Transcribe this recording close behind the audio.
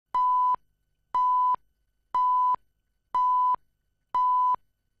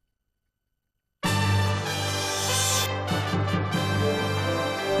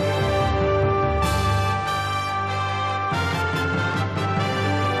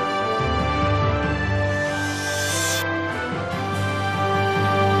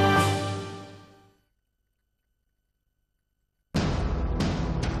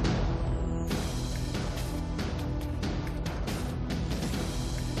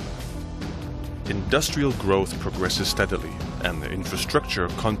industrial growth progresses steadily and the infrastructure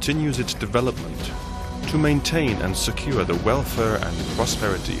continues its development to maintain and secure the welfare and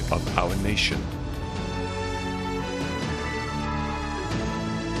prosperity of our nation.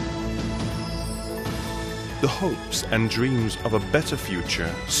 The hopes and dreams of a better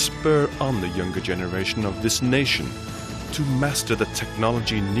future spur on the younger generation of this nation to master the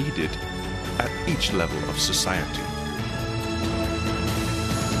technology needed at each level of society.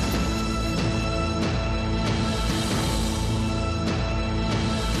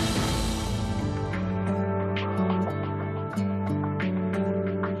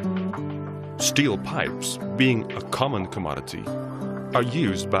 Steel pipes, being a common commodity, are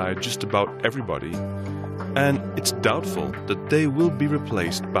used by just about everybody, and it's doubtful that they will be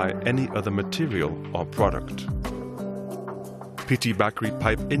replaced by any other material or product. Bakrie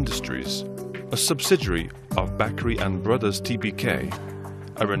Pipe Industries, a subsidiary of Bakrie and Brothers TBK,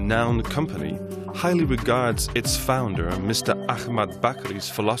 a renowned company, highly regards its founder, Mr. Ahmad Bakrie's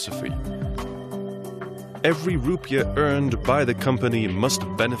philosophy. Every rupiah earned by the company must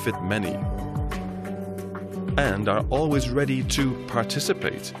benefit many, and are always ready to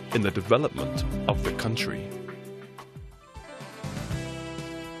participate in the development of the country.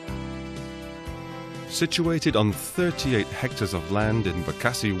 Situated on 38 hectares of land in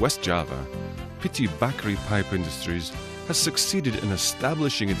Bakrie, West Java, Bakrie Pipe Industries has succeeded in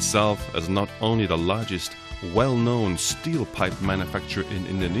establishing itself as not only the largest well-known steel pipe manufacturer in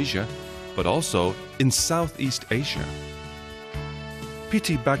Indonesia, but also in Southeast Asia.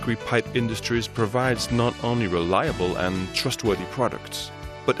 Bakrie Pipe Industries provides not only reliable and trustworthy products,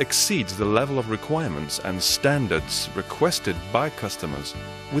 but exceeds the level of requirements and standards requested by customers,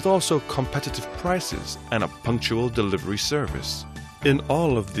 with also competitive prices and a punctual delivery service. In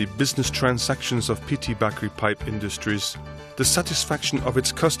all of the business transactions of Bakrie Pipe Industries, the satisfaction of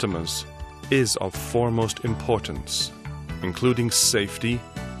its customers is of foremost importance, including safety,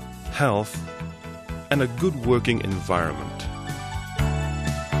 health, and a good working environment.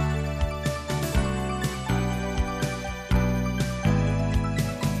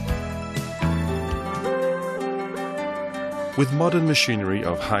 With modern machinery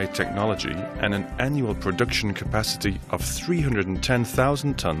of high technology and an annual production capacity of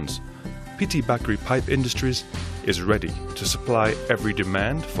 310,000 tons, Bakrie Pipe Industries is ready to supply every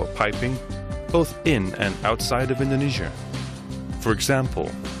demand for piping, both in and outside of Indonesia. For example,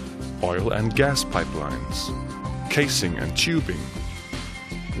 oil and gas pipelines, casing and tubing,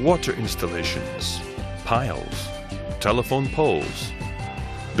 water installations, piles, telephone poles,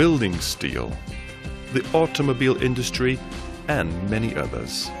 building steel, the automobile industry, and many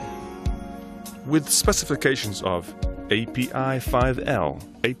others. With specifications of API 5L,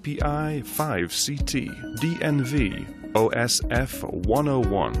 API 5CT, DNV, OSF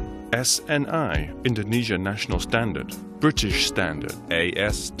 101, SNI, Indonesia National Standard, British Standard,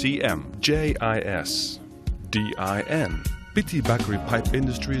 ASTM, JIS, DIN. Bakrie Pipe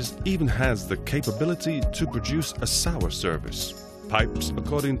Industries even has the capability to produce a sour service. Pipes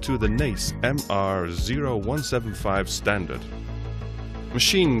according to the NACE MR0175 standard.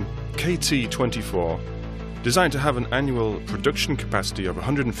 Machine KT24, designed to have an annual production capacity of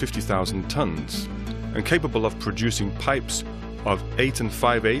 150,000 tons and capable of producing pipes of 8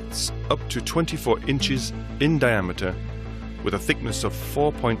 5/8 up to 24 inches in diameter with a thickness of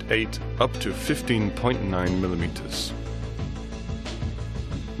 4.8 up to 15.9 millimeters.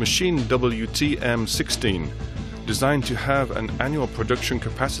 Machine WTM16, designed to have an annual production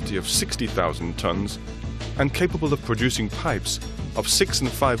capacity of 60,000 tons and capable of producing pipes of 6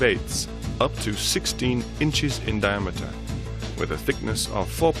 5/8 up to 16 inches in diameter with a thickness of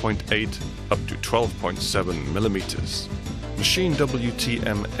 4.8 up to 12.7 millimeters. Machine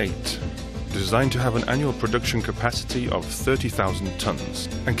WTM8, designed to have an annual production capacity of 30,000 tons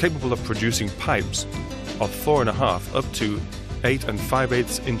and capable of producing pipes of 4.5 up to 8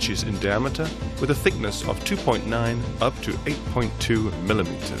 5/8 inches in diameter with a thickness of 2.9 up to 8.2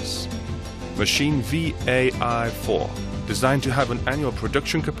 millimeters. Machine VAI4, designed to have an annual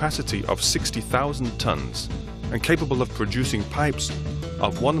production capacity of 60,000 tons and capable of producing pipes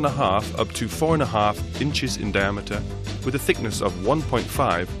of 1.5 up to 4.5 inches in diameter with a thickness of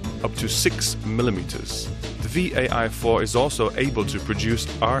 1.5 up to 6 millimeters. The VAI4 is also able to produce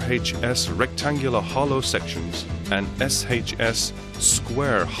RHS rectangular hollow sections and SHS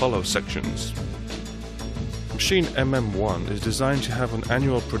square hollow sections. Machine MM1 is designed to have an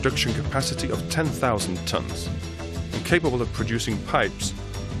annual production capacity of 10,000 tons and capable of producing pipes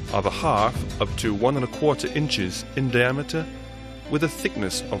of 1/2 up to 1.25 inches in diameter with a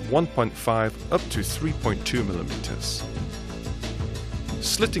thickness of 1.5 up to 3.2 millimeters.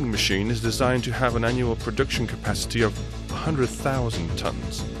 slitting machine is designed to have an annual production capacity of 100,000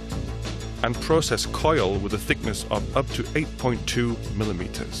 tons and process coil with a thickness of up to 8.2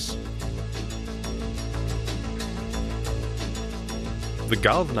 millimeters. The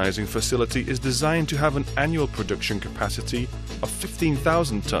galvanizing facility is designed to have an annual production capacity of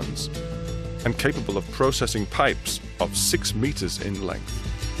 15,000 tons and capable of processing pipes of 6 meters in length.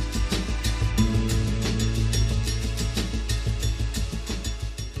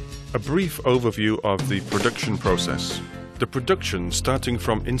 A brief overview of the production process. The production starting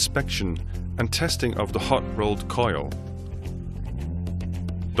from inspection and testing of the hot-rolled coil.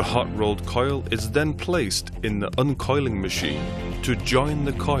 The hot-rolled coil is then placed in the uncoiling machine to join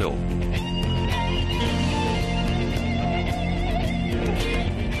the coil.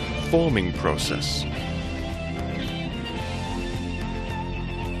 Forming process.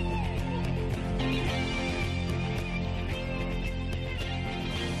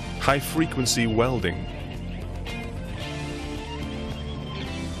 High-frequency welding.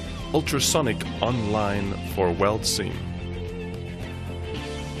 Ultrasonic on-line for weld seam.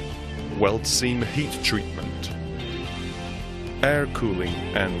 Weld seam heat treatment. Air cooling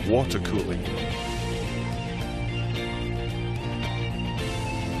and water cooling.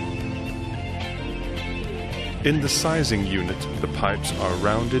 In the sizing unit, the pipes are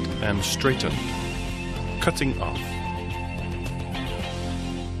rounded and straightened. Cutting off.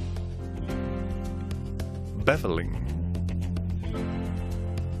 Beveling.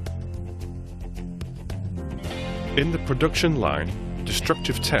 In the production line,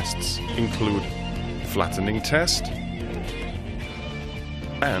 destructive tests include flattening test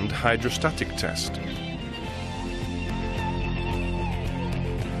and hydrostatic test.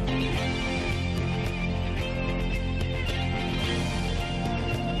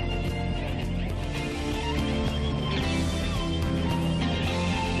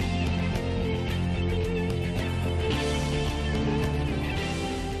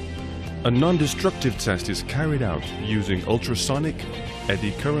 A non-destructive test is carried out using ultrasonic,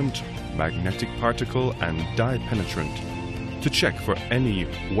 eddy current, magnetic particle and dye penetrant to check for any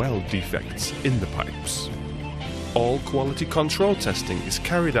weld defects in the pipes. All quality control testing is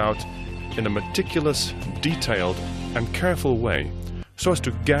carried out in a meticulous, detailed and careful way so as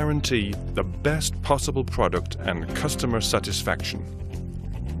to guarantee the best possible product and customer satisfaction.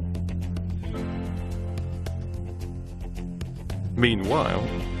 Meanwhile,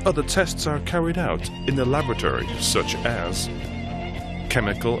 other tests are carried out in the laboratory, such as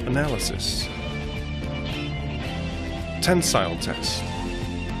chemical analysis, tensile test,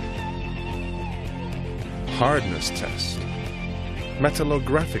 hardness test,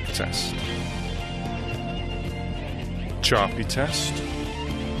 metallographic test, Charpy test,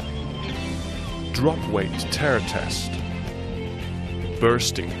 drop weight tear test,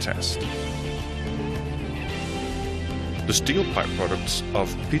 bursting test. The steel pipe products of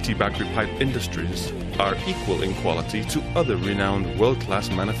PT Bakrie Pipe Industries are equal in quality to other renowned world-class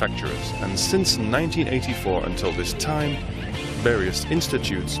manufacturers, and since 1984 until this time, various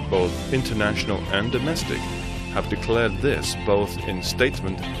institutes, both international and domestic, have declared this both in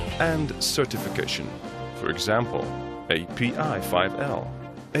statement and certification. For example, API 5L,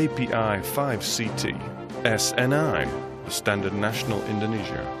 API 5CT, SNI, the Standard National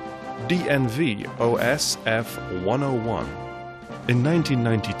Indonesia, DNV OSF 101. In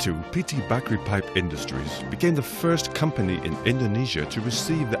 1992, PT Bakrie Pipe Industries became the first company in Indonesia to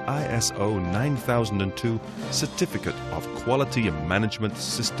receive the ISO 9002 Certificate of Quality Management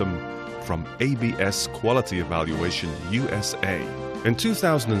System from ABS Quality Evaluation USA. In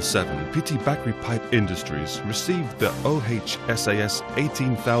 2007, PT Bakrie Pipe Industries received the OHSAS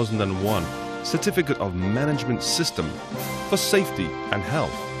 18001 Certificate of Management System for Safety and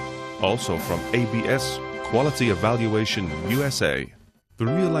Health, also from ABS Quality Evaluation USA. The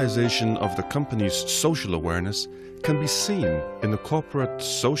realization of the company's social awareness can be seen in the corporate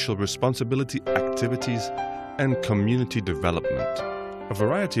social responsibility activities and community development. A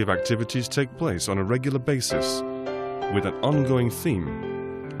variety of activities take place on a regular basis with an ongoing theme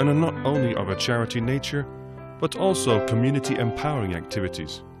and are not only of a charity nature but also community empowering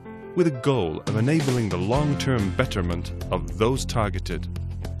activities with a goal of enabling the long-term betterment of those targeted.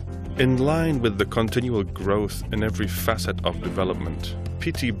 In line with the continual growth in every facet of development,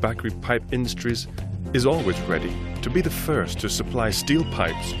 PT Bakrie Pipe Industries is always ready to be the first to supply steel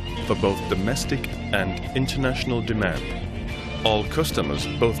pipes for both domestic and international demand. All customers,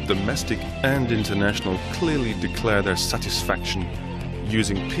 both domestic and international, clearly declare their satisfaction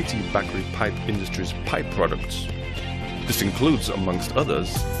using PT Bakrie Pipe Industries pipe products. This includes, amongst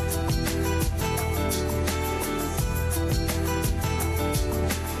others,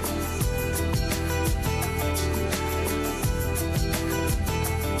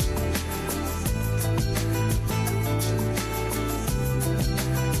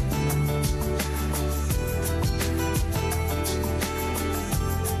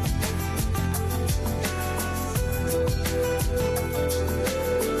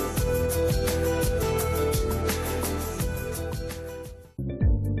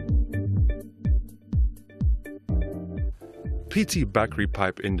 PT Bakrie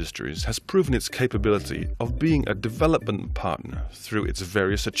Pipe Industries has proven its capability of being a development partner through its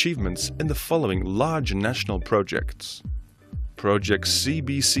various achievements in the following large national projects. Project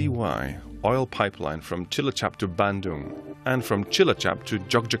CBCY, oil pipeline from Cilacap to Bandung and from Cilacap to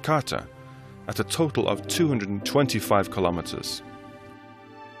Yogyakarta at a total of 225 kilometers.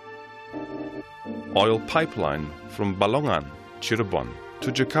 Oil pipeline from Balongan, Cirebon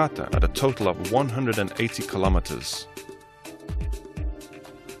to Jakarta at a total of 180 kilometers.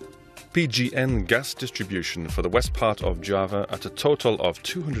 PGN gas distribution for the west part of Java at a total of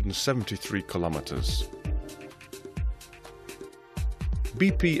 273 kilometers.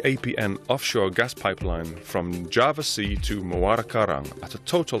 BP-APN offshore gas pipeline from Java Sea to Muara Karang at a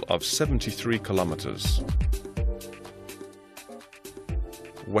total of 73 kilometers.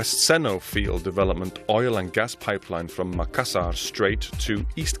 West Seno field development oil and gas pipeline from Makassar Strait to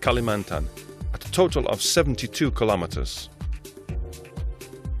East Kalimantan at a total of 72 kilometers.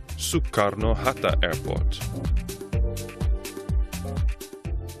 Soekarno-Hatta Airport.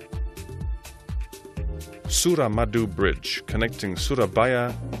 Suramadu Bridge connecting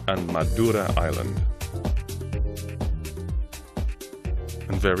Surabaya and Madura Island.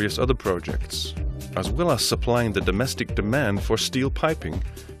 And various other projects. As well as supplying the domestic demand for steel piping,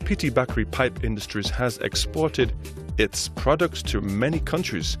 PT Bakrie Pipe Industries has exported its products to many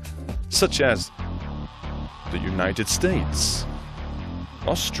countries, such as the United States,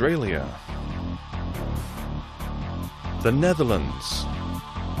 Australia, the Netherlands,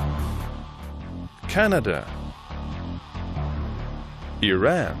 Canada,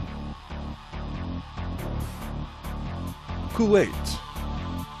 Iran, Kuwait,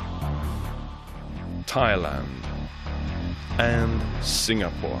 Thailand, and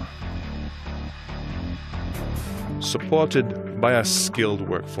Singapore. Supported by a skilled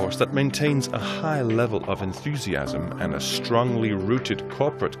workforce that maintains a high level of enthusiasm and a strongly rooted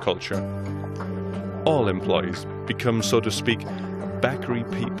corporate culture, all employees become, so to speak, Bakrie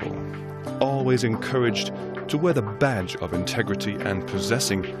people, always encouraged to wear the badge of integrity and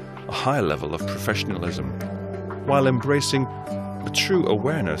possessing a high level of professionalism, while embracing the true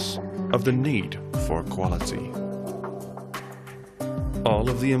awareness of the need for quality. All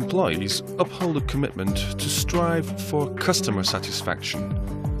of the employees uphold a commitment to strive for customer satisfaction,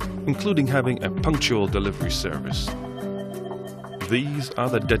 including having a punctual delivery service. These are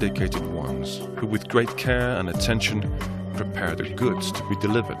the dedicated ones who, with great care and attention, prepare the goods to be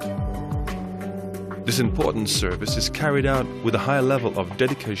delivered. This important service is carried out with a high level of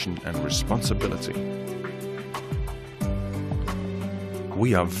dedication and responsibility.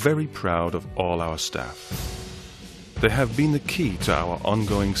 We are very proud of all our staff. They have been the key to our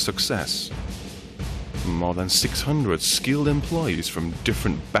ongoing success. More than 600 skilled employees from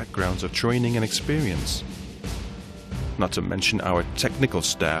different backgrounds of training and experience. Not to mention our technical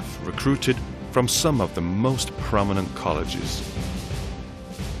staff recruited from some of the most prominent colleges.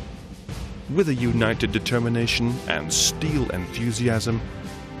 With a united determination and steel enthusiasm,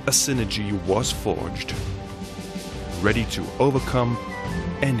 a synergy was forged, ready to overcome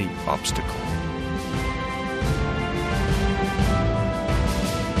any obstacle.